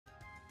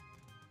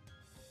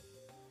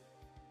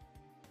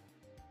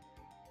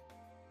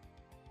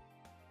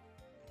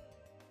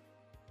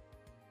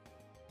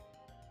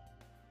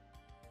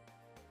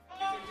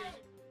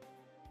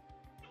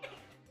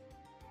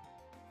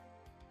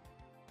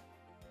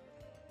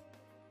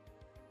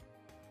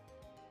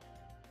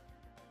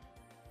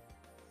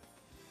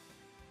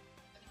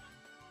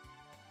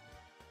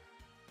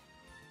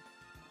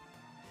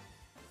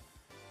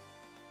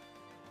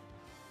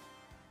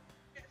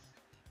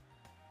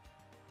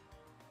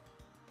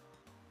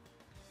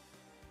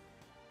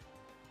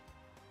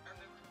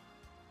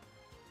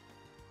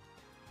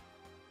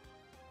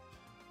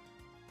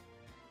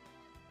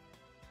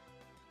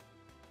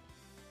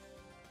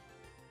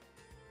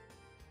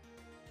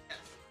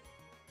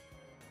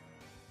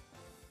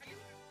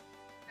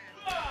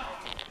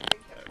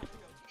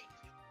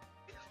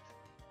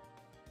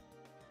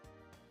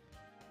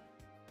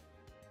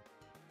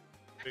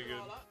Pretty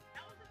good.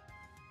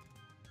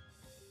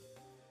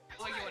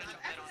 Oh, you want to jump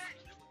in on.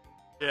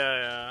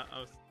 Yeah. I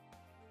was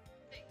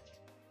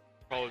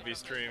probably be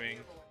streaming.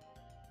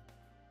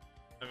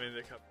 I mean,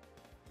 they kept.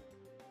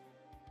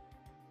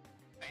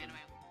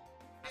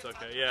 It's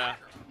okay. Yeah.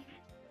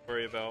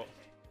 Worry about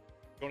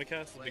going to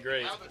cast would be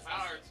great.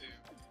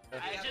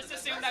 I just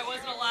assumed I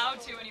wasn't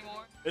allowed to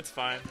anymore. It's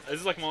fine.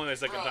 This is like only my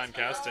second time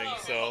casting,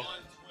 so.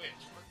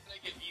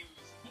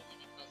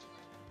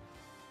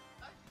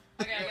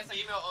 Okay, I guess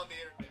email on the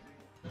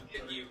internet.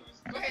 Get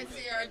used. Go ahead,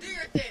 Sierra. Do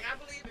your thing. I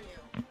believe in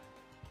you.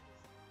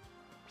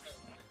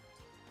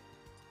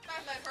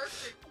 Not my first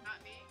streak, not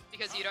me.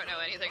 because you don't know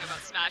anything about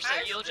Smash, so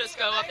you'll just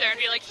go up there and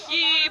be like,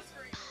 he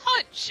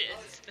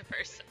punches the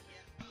person.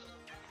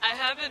 I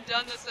haven't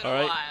done this in a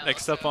while. Alright,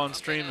 next up on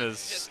stream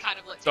is just kind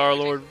of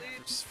Starlord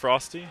vs.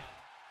 Frosty.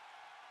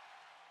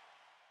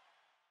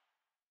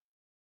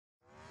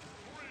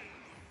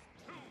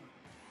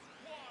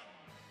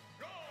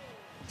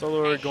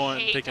 Starlord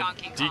taking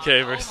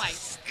DK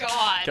versus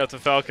Captain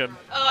Falcon.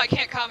 Oh, I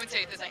can't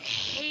commentate this. I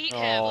hate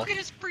him. Look at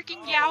his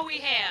freaking Yowie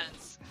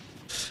hands.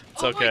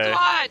 It's okay. Oh my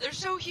god, they're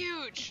so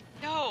huge.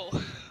 No.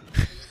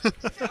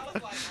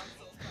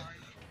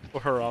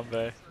 Or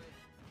Harambe.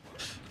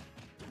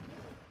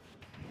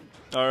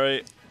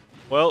 Alright.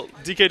 Well,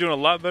 DK doing a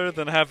lot better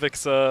than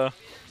Havoc's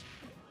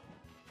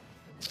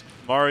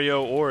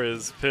Mario or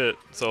his Pit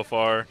so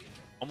far.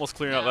 Almost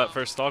clearing out that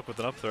first stock with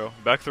an up throw.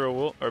 Back throw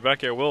will, or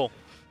back air will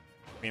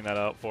clean that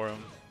out for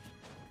him.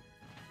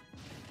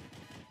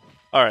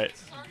 Alright.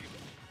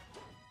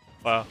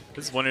 Wow,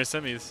 this is winner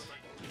semis.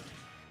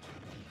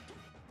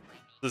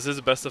 This is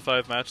a best of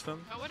 5 match then?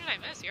 Oh, what did I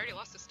miss? He already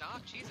lost the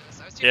stock. Jesus,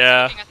 I was too busy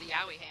looking at the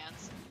Yowie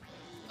hands.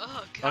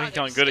 Oh god, Donkey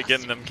Kong good at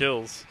getting them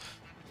kills.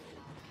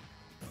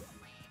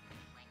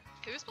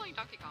 Who's playing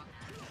Donkey Kong?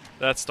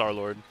 That's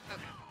Starlord.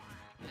 Okay.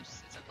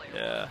 It's a player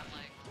Yeah,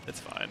 like, it's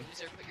fine.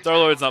 Starlord's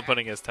Starlord's not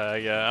putting his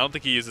tag. Yeah, I don't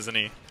think he uses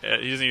any.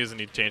 He doesn't use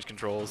any change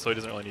controls, so he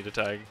doesn't really need a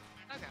tag.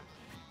 Okay.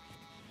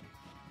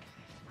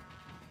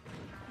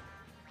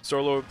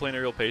 Starlord playing a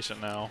real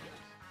patient now.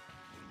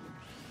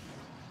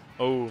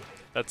 Oh,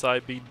 that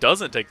side B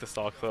doesn't take the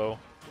stock though.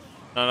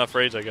 Not enough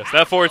rage, I guess.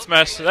 That forward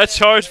smash, that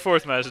charge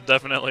forward smash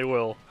definitely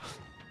will.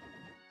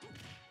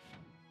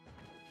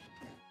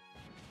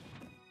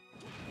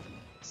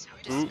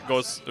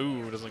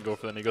 Ooh, doesn't go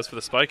for the knee. Goes for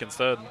the spike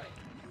instead.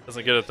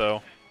 Doesn't get it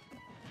though.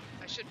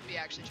 I shouldn't be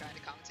actually trying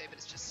to commentate, but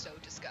it's just so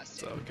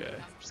disgusting. It's okay.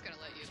 I'm just gonna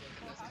let you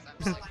look at this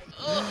because I'm just like,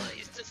 ugh,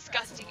 he's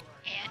disgusting,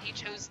 and he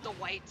chose the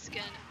white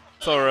skin.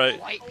 It's alright.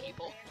 White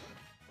people.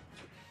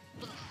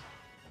 Ugh.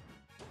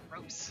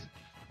 Gross.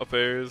 Up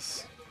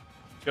airs.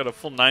 Got a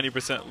full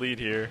 90% lead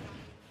here.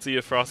 See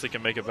if Frosty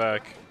can make it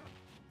back.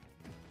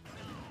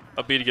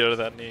 Up B to get out of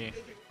that knee.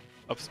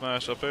 Up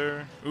smash, up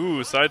air.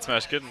 Ooh, side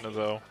smash getting it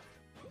though.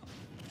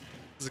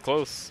 This is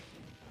close.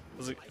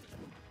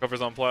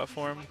 Covers on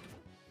platform.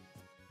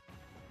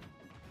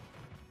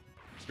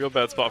 Real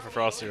bad spot for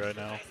Frosty right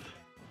now.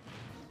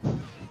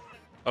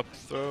 Up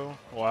throw.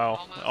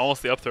 Wow.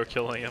 Almost the up throw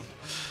killing him.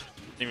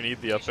 Didn't even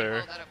need the up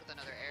air.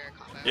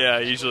 Yeah, I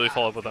usually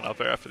follow up with an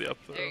up air after the up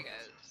throw. There you go.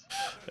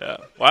 Yeah.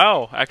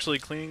 Wow. Actually,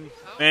 Clean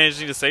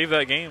managing to save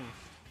that game,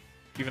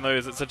 even though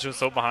he was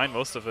so behind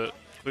most of it.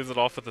 Cleans it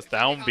off with this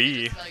down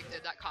B. Just, like,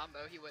 did that combo,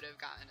 he would have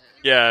gotten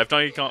it. Yeah, if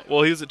Donkey Kong,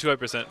 well, he was at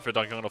 200% for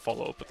Donkey Kong to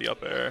follow up with the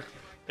up air.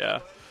 Yeah.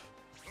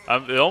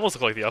 It almost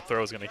looked like the up throw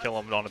was gonna kill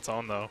him on its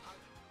own though.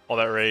 All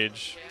that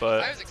rage,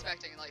 but I was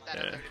expecting like that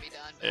up throw to be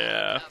done. But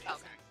yeah.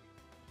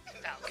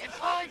 Falcon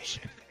punch.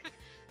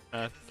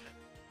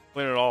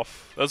 Clean it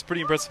off. That was a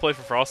pretty impressive play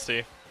for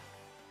Frosty.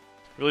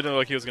 Really didn't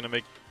look like he was gonna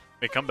make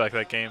comeback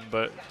that game,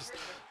 but just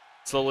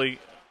slowly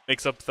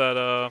makes up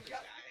that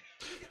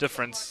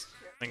difference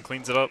and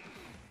cleans it up.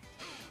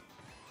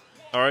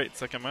 Alright,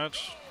 second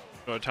match.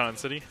 Go to Town and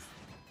City.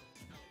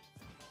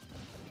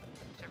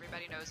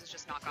 Everybody knows it's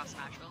just knockoff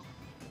Smashville.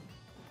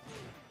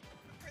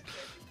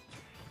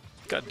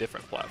 Got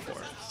different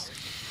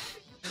platforms.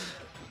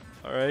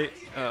 Alright.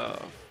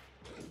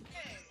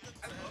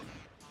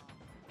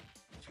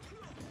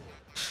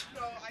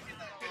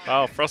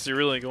 Wow, Frosty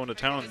really going to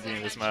town at the end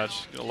of this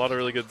match. A lot of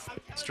really good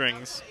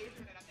strings.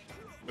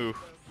 Ooh,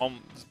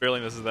 almost barely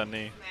misses that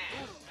knee.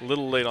 A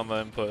little late on the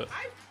input.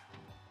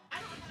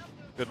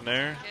 Good in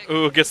air.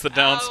 Ooh, gets the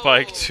down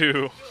spike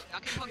too.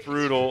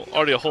 Brutal.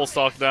 Already a whole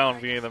stock down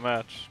beginning of the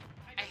match.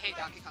 I hate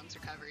Donkey Kong's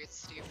recovery,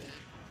 it's stupid.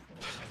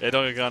 Yeah,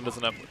 Donkey Kong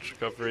doesn't have much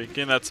recovery.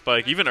 Getting that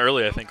spike, even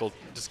early, I think will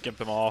just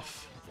gimp him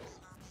off.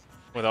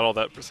 Without all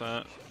that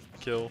percent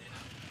kill.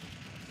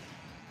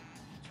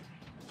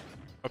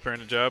 Up air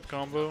into jab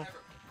combo.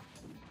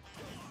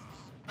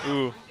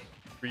 Ooh.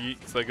 Read.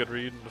 Is that good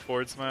read into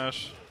forward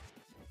smash?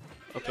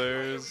 Up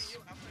airs.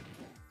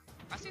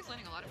 Frosty's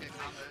landing a lot of good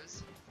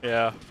combos.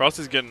 Yeah,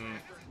 Frosty's getting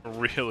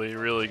really,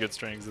 really good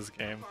strings this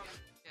game.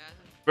 Yeah.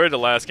 Compared to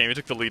last game, he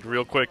took the lead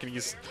real quick and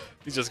he's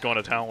just going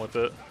to town with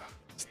it.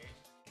 Just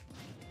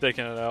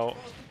taking it out.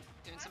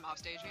 Doing some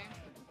offstage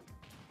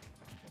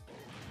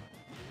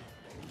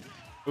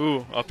game.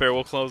 Ooh, up air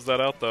will close that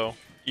out though.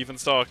 even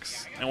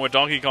stocks. And with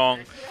Donkey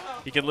Kong,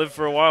 he can live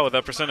for a while with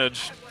that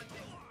percentage.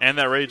 And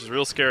that rage is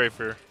real scary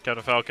for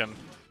Captain Falcon.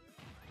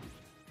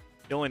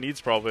 He only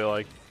needs probably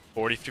like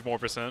 40, 50% more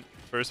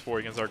first before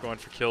he can start going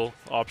for kill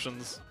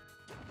options.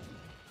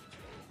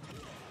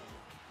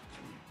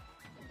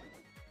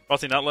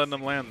 Frosty not letting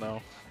him land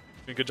though.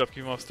 Doing a good job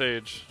keeping him off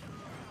stage.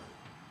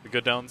 The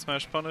good down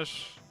smash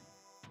punish.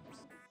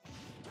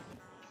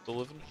 Still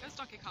living. Because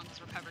Donkey Kong's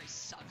recovery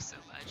sucks so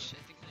much,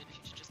 I think that if you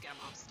should just get him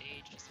off stage.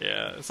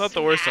 Yeah, it's not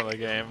the worst in the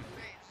game.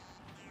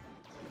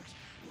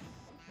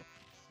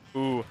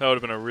 Ooh, that would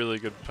have been a really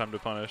good time to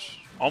punish.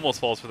 Almost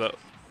falls for that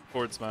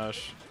forward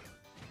smash.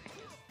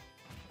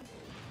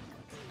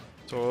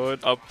 Sword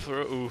up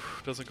throw. Ooh,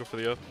 doesn't go for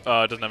the up.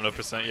 Doesn't have enough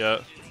percent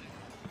yet.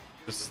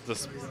 This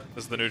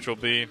is the neutral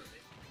B.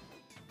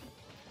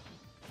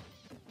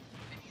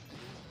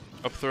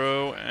 Up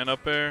throw and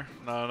up air.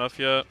 Not enough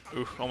yet.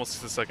 Ooh,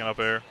 almost the second up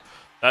air.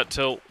 That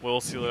tilt will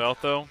seal it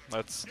out though.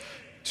 That's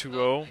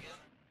 2-0.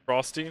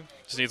 Frosty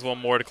just needs one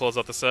more to close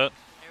out the set.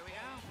 There we go.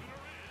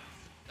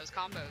 Those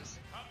combos.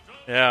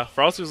 Yeah,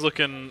 Frosty was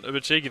looking a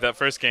bit shaky that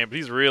first game, but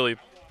he's really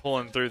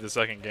pulling through the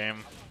second game.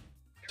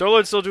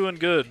 Starlord's still doing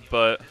good,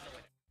 but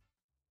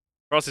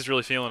Frosty's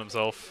really feeling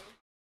himself.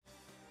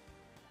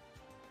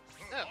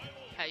 So,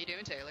 how you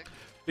doing, Taylor?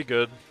 Be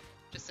good.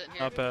 Just sitting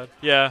here? Not bad.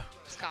 Yeah.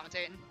 Just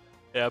commentating?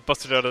 Yeah,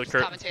 busted out of the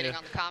curtain. Commentating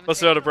on the commentator.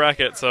 Busted out a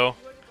bracket, so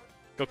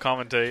go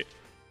commentate.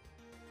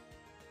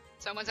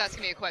 Someone's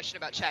asking me a question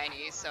about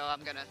Chinese, so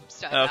I'm gonna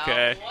step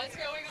Okay. out. What's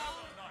going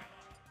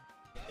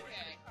on?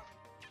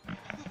 Okay.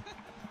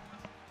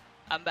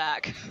 I'm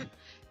back.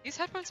 These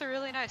headphones are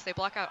really nice. They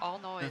block out all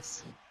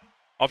noise.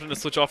 Opting to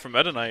switch off from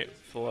Meta Knight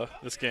for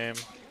this game.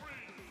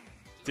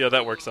 See how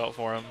that works out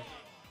for him.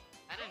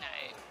 Meta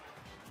Knight.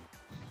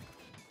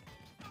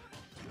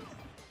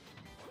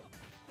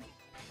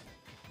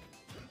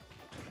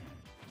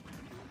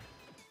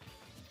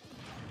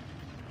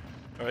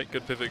 Alright,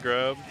 good pivot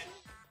grab.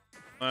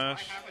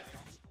 Smash.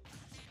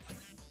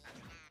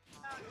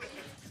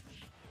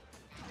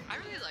 I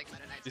really like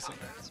Meta Knight's Decent.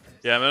 combos.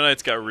 Yeah, Meta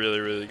Knight's got really,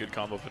 really good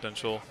combo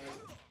potential.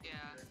 Yeah.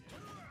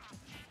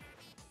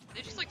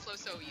 They just like flow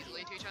so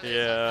easily to each other.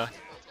 Yeah. It's, like, not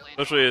difficult to land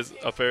Especially on. his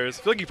up airs.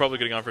 I feel like he probably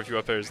could have gone for a few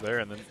up airs there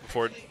and then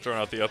before throwing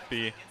out the up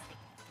B.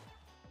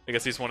 I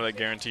guess he's one of that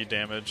guaranteed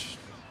damage.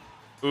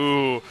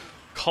 Ooh,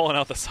 calling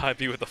out the side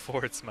B with the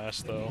forward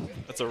smash though.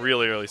 That's a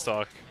really early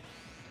stock.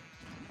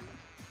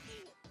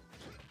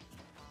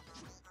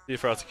 See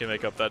if Frosty can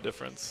make up that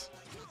difference.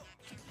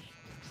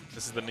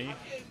 This is the knee. Meta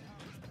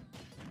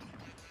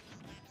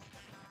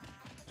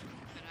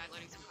Knight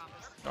letting some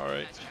combos.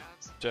 Alright. Nice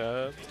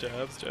jabs. Jabs,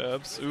 jabs,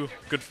 jabs. Ooh,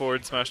 good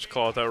forward smash to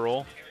call out that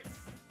roll.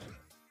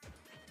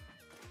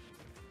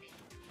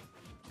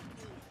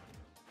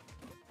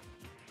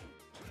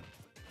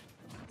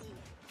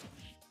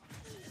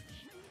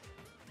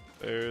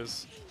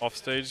 There's off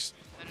stage.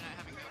 Meta Knight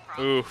having no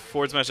problem. Ooh,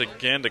 forward smash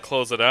again to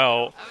close it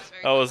out.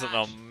 That That was was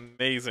very an good match.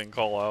 amazing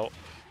call out.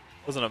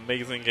 That was an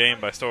amazing game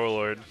by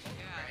Starlord. Yeah.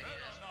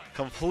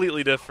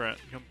 Completely different.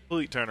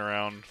 Complete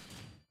turnaround.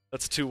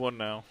 That's 2-1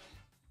 now.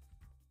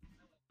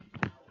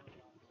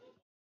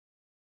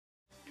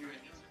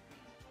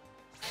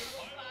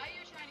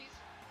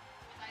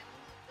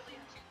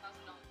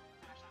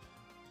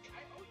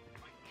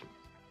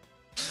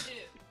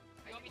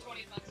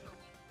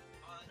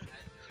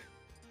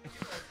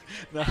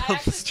 I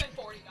actually spent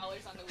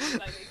 $40 on the Wii, so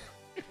I think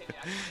you pay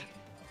back to me.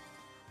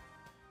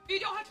 You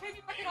don't have to pay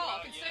me back at all.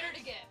 Consider it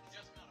a gift.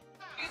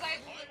 Because I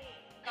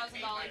have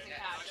 $1,000 in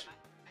cash.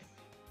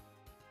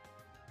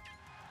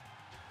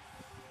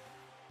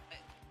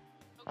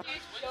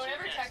 Don't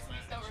ever text me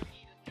so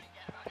repeatedly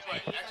again about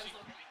Chinese. I was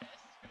looking at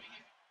this.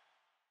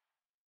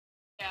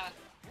 Yeah.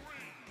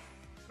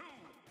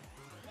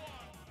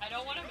 I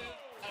don't want to move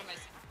out of my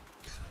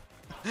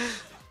seat.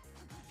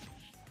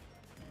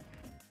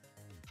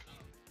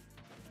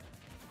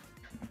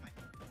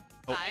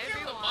 Oh. Hi,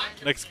 everyone.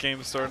 Next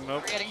game starting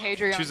up. We're getting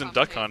Hadrian Choosing on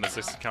Duck commentating. Hunt as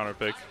his counter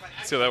pick.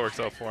 See how that works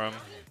out for him.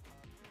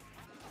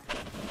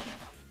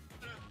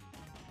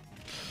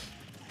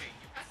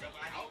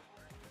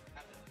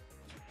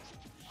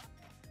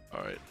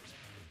 Alright.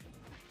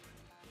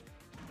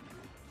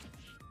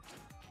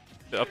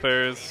 The up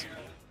airs.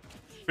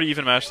 Pretty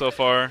even match so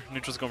far.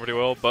 Neutral's going pretty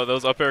well, but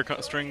those up air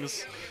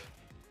strings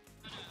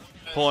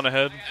pulling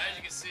ahead. As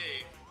you can see,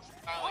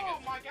 finally Oh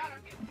good. my god,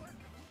 I'm getting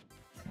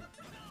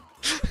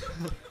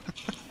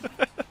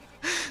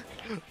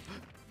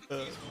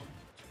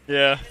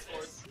Yeah.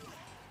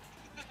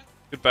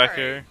 Good back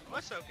Alright, air.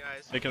 what's up,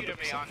 guys? Making Peter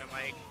the- me on the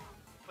mic.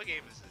 What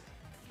game is this?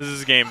 This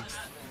is game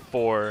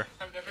 4.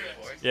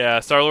 Yeah,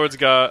 Starlord's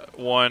got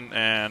 1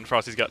 and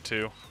Frosty's got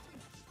 2.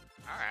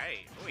 Alright.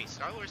 Wait,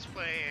 Starlord's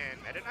playing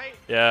Meta Knight?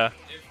 Yeah.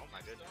 Oh my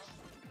goodness.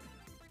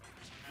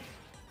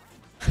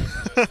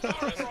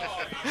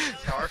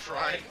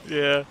 Starfront.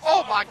 Yeah.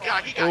 Oh my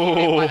god, he got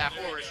hit Ooh. by that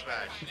forward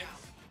smash.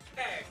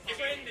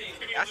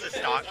 That's a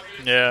stock.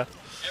 Yeah.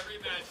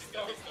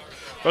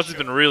 Frosty's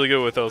been really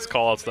good with those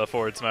callouts to that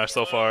forward smash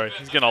so far.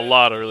 He's getting a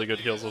lot of really good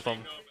kills with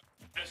them.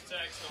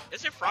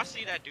 Isn't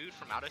Frosty that dude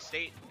from out of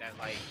state that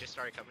like just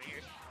started coming here?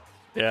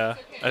 Yeah,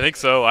 I think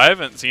so. I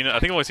haven't seen it. I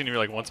think I've only seen it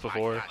like once Oh my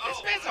before. God,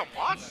 this man's a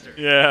monster.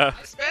 Yeah.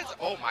 This man's,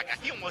 oh my god,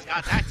 he almost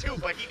got that too,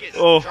 but he gets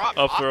Oh, dropped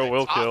up off for a the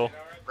will top, kill.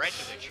 right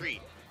to the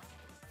tree.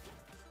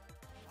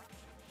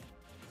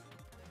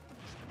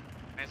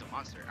 Man's a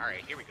monster.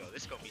 Alright, here we go.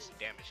 This is gonna be some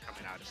damage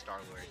coming out of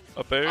Starlord.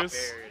 Up airs. Up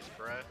airs,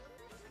 bruh.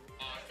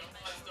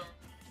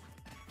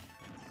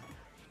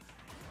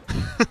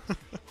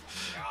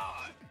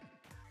 God.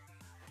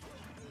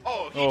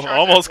 Oh, he Oh, charged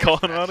almost that force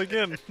calling him out smash.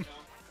 again.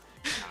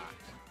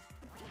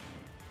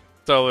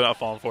 Totally not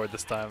falling for it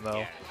this time though.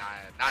 Yeah,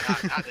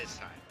 not this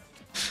time.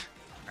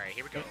 Alright,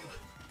 here we go.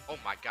 Oh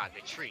my god,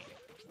 the tree.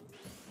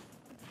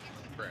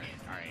 Bruh,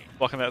 alright.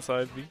 Blocking that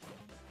side B.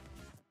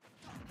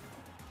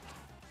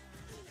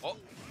 Oh.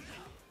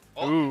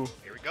 Oh, Ooh.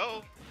 here we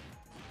go.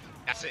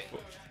 That's it.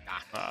 Nah.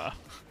 Ah.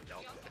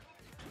 Nope.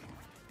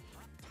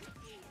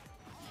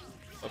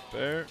 Up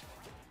there.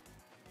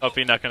 Up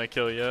B not gonna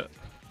kill yet.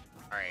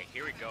 Alright,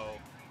 here we go.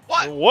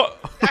 What?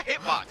 What? That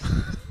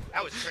hitbox.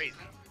 That was crazy.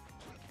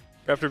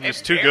 Raptor is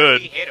It too barely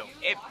good. hit him.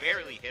 It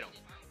barely hit him.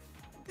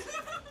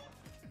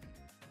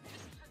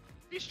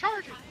 He's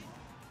charging.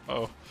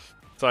 Oh.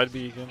 Side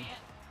B again.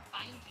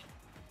 Find him.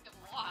 Get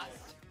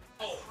lost.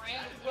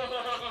 Ran away from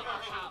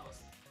our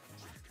house.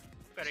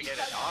 Better He get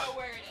doesn't it on. know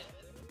where it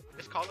is.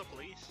 Just call the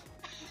police.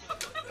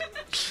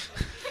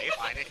 They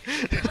find it.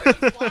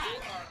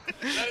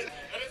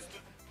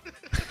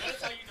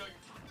 That's how you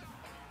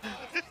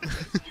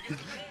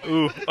know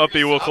Ooh, up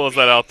B will close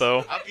that out though.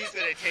 Uppy's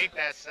gonna take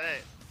that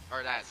set.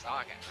 Or that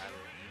socket, rather.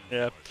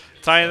 Yeah.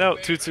 Tying it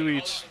out 2-2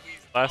 each.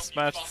 Last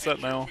match set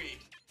now.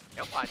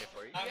 They'll find it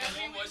for you.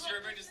 What's your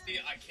emergency?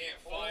 I can't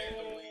find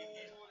the weed.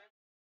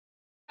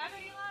 How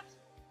many left?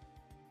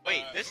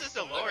 Wait, this is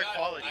the lower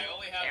quality I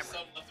only have camera.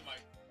 some left in my.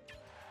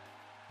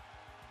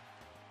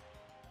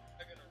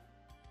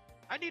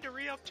 I need to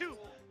re-up too.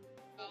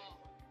 Oh,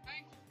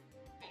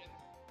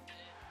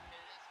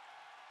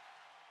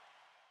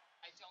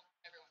 I don't.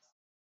 Everyone's.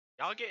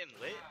 Y'all getting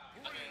lit?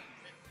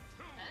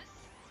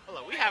 Hold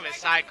on, we having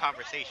side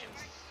conversations.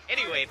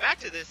 Anyway, back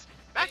to this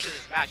match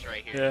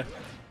right here. Yeah.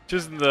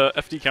 Choosing the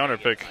FD counter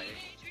pick.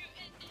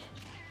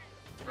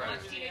 Bruh.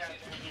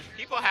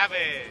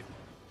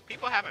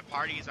 People having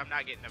parties. I'm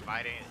not getting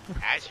invited.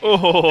 As you,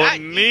 Oh, that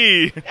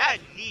knee. That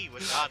knee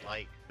was not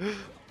like.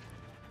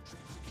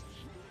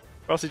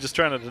 Frosty just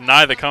trying to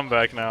deny the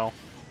comeback now.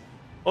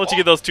 I'll let you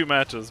get those 2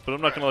 matches, but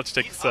I'm not gonna let you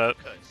take the These set.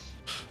 uppercuts.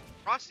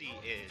 Frosty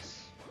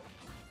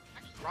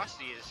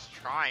is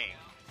trying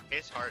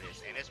his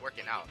hardest and it's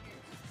working out.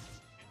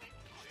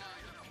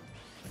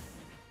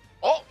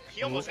 Oh,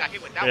 he almost got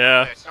hit with that Yeah.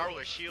 one. But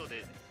Starlord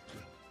shielded.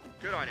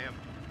 Good on him.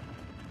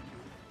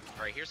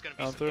 All right, here's gonna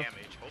be Down some through.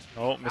 damage.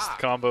 Oh, missed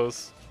the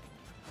combos.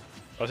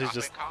 Frosty's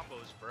just.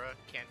 combos, bruh.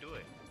 Can't do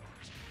it.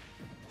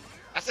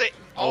 That's it.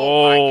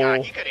 Oh, my Oh.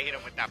 god, he could have hit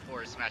him with that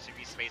forward smash if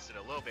he spaced it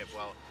a little bit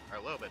well, or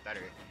a little bit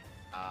better.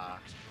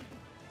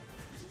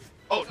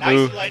 Oh, nice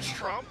Ooh. ledge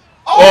trump.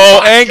 Oh,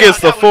 my Angus, God,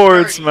 the that was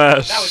forward dirty.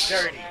 smash. That was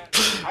dirty.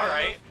 All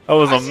right. That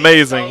was I see you,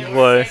 amazing Starlord.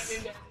 play.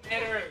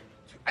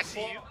 I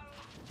see you.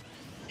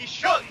 He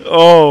shook.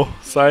 Oh,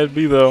 side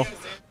B though.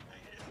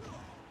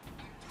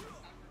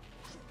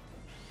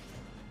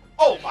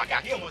 Oh my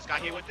god, he almost got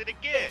hit with it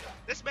again.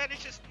 This man is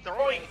just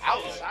throwing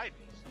outside.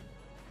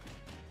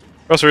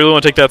 Frosty really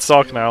want to take that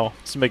stock now,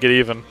 just to make it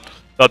even.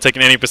 Without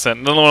taking any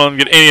percent. Don't want him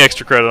to get any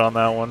extra credit on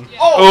that one.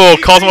 Oh,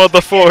 he calls him out the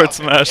reached forward again.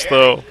 smash There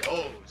though. it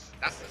goes.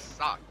 That's the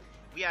sock.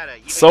 We had a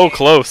even So game.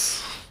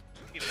 close.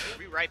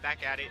 We right back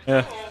at it.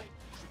 Yeah.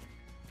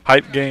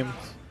 Hype game.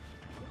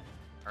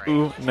 All right.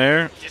 Ooh,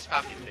 Nair. Just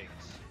Falcon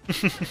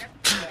things.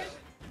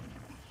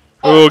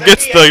 Ooh, that's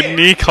gets me the again.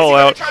 knee Is he call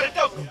gonna out. try to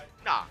dunk him?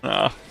 Nah.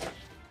 Nah.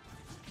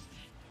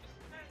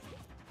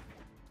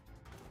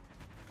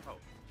 Oh.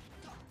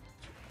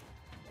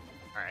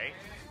 Alright.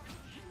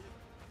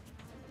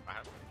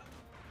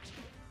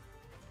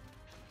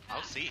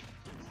 I'll see.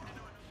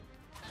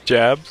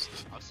 Jabs.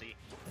 I'll see.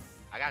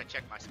 I gotta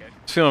check my schedule.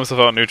 He's feeling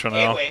himself out neutral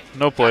now. Anyway.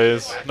 No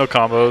plays, no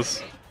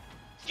combos.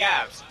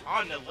 Jabs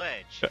on the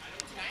ledge.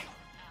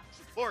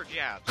 4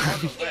 jabs on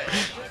the ledge.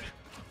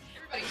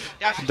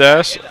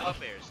 Dash. In the up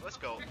airs. Let's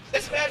go.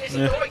 This man is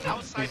Yeah. going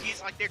outside.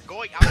 He's like they're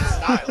going out of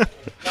style.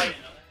 Like,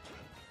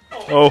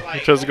 Oh, he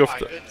tries to go my for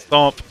the goodness.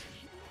 stomp.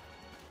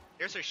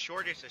 There's a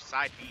shortage of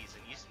side Bs,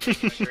 and he's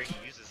making sure he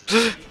uses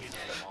them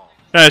all.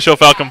 Yeah, show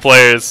Falcon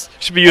players.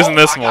 Should be using Oh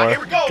this my God, more. here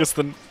we go. Gets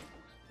the.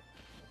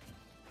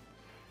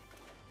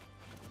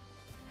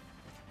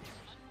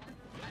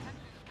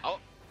 Oh,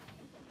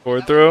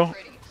 Forward throw.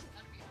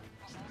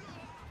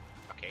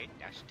 okay.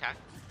 Dash attack.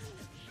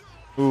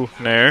 Ooh,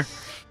 Nair.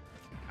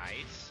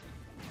 Nice.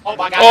 Oh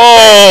my god.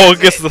 Oh,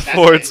 that's gets it, the that's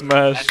forward it,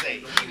 smash. That's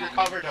it. He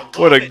recovered a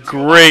little What a bit too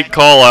great high.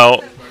 call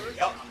out.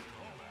 Yup.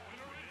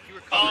 He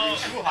recovered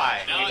too high.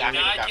 and he got hit Now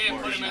with I that can't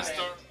forward put him in smash.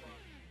 store.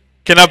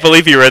 Cannot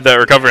believe he read that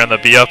recovery on the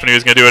B up and he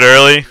was going to do it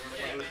early.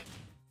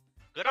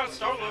 Good on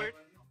Starlord.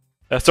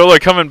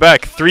 Starlord coming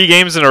back 3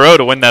 games in a row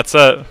to win that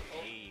set.